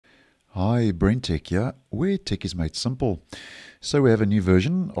Hi, BrenTech here, where tech is made simple. So we have a new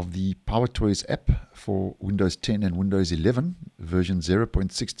version of the PowerToys app for Windows 10 and Windows 11, version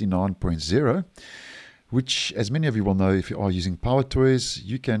 0.69.0, which, as many of you will know, if you are using PowerToys,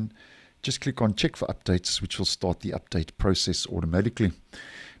 you can just click on check for updates, which will start the update process automatically.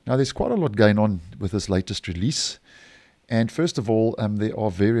 Now, there's quite a lot going on with this latest release. And first of all, there are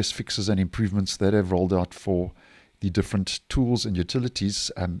various fixes and improvements that have rolled out for the different tools and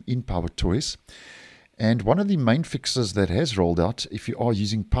utilities in PowerToys. And one of the main fixes that has rolled out, if you are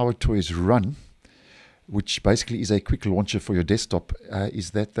using PowerToys Run, which basically is a quick launcher for your desktop,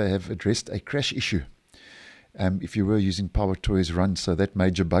 is that they have addressed a crash issue if you were using PowerToys Run. So that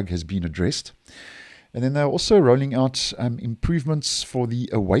major bug has been addressed. And then they're also rolling out improvements for the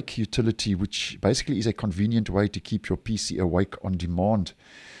Awake utility, which basically is a convenient way to keep your PC awake on demand.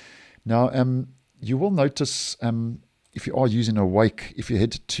 Now, you will notice if you are using Awake, if you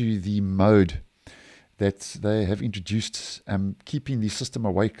head to the mode that they have introduced, keeping the system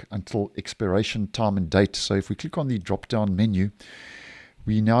awake until expiration time and date. So if we click on the drop-down menu,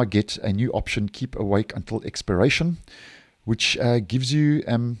 we now get a new option, Keep Awake Until Expiration, which gives you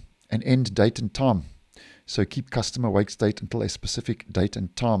an end date and time. So keep custom awake state until a specific date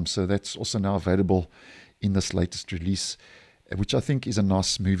and time. So that's also now available in this latest release, which I think is a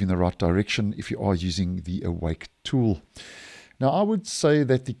nice move in the right direction if you are using the Awake tool. Now, I would say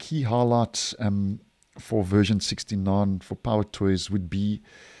that the key highlight for version 69 for PowerToys would be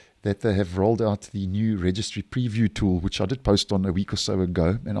that they have rolled out the new Registry Preview tool, which I did post on a week or so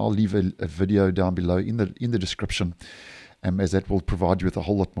ago, and I'll leave a video down below in the description, as that will provide you with a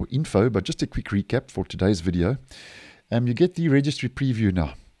whole lot more info. But just a quick recap for today's video. You get the Registry Preview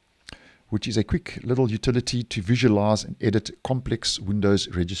now, which is a quick little utility to visualize and edit complex Windows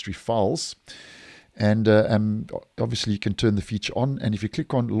registry files. And obviously you can turn the feature on, and if you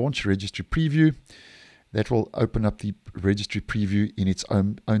click on Launch Registry Preview, that will open up the Registry Preview in its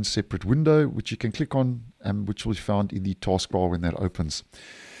own separate window, which you can click on, which will be found in the taskbar when that opens.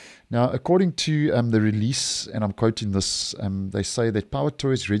 Now, according to the release, and I'm quoting this, they say that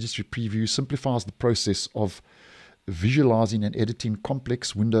PowerToys Registry Preview simplifies the process of visualizing and editing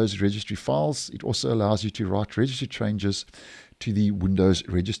complex Windows registry files. It also allows you to write registry changes to the Windows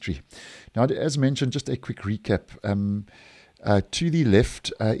registry. Now, as mentioned, just a quick recap. To the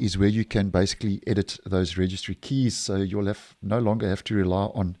left is where you can basically edit those registry keys. So you'll no longer have to rely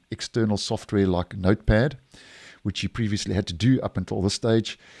on external software like Notepad, which you previously had to do up until this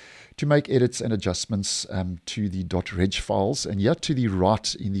stage, to make edits and adjustments to the .reg files. And here to the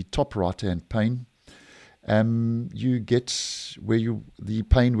right, in the top right-hand pane, you get the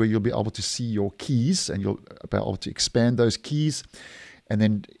pane where you'll be able to see your keys, and you'll be able to expand those keys. And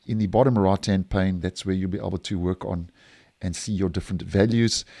then in the bottom right-hand pane, that's where you'll be able to work on and see your different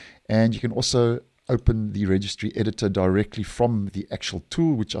values. And you can also open the registry editor directly from the actual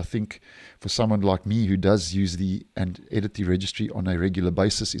tool, which I think for someone like me who does use and edit the registry on a regular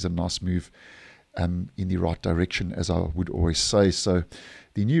basis is a nice move in the right direction, as I would always say. So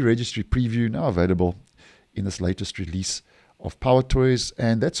the new Registry Preview now available in this latest release of PowerToys,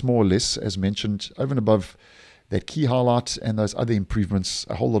 and that's more or less, as mentioned, over and above that key highlight and those other improvements,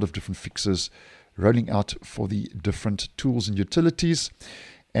 a whole lot of different fixes rolling out for the different tools and utilities.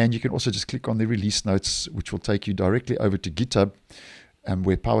 And you can also just click on the release notes, which will take you directly over to GitHub,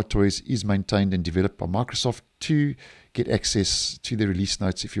 where PowerToys is maintained and developed by Microsoft, to get access to the release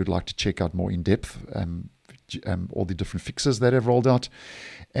notes if you would like to check out more in depth all the different fixes that have rolled out.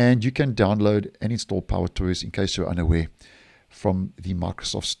 And you can download and install PowerToys, in case you're unaware, from the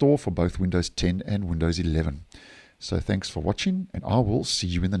Microsoft Store for both Windows 10 and Windows 11. So thanks for watching, and I will see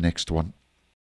you in the next one.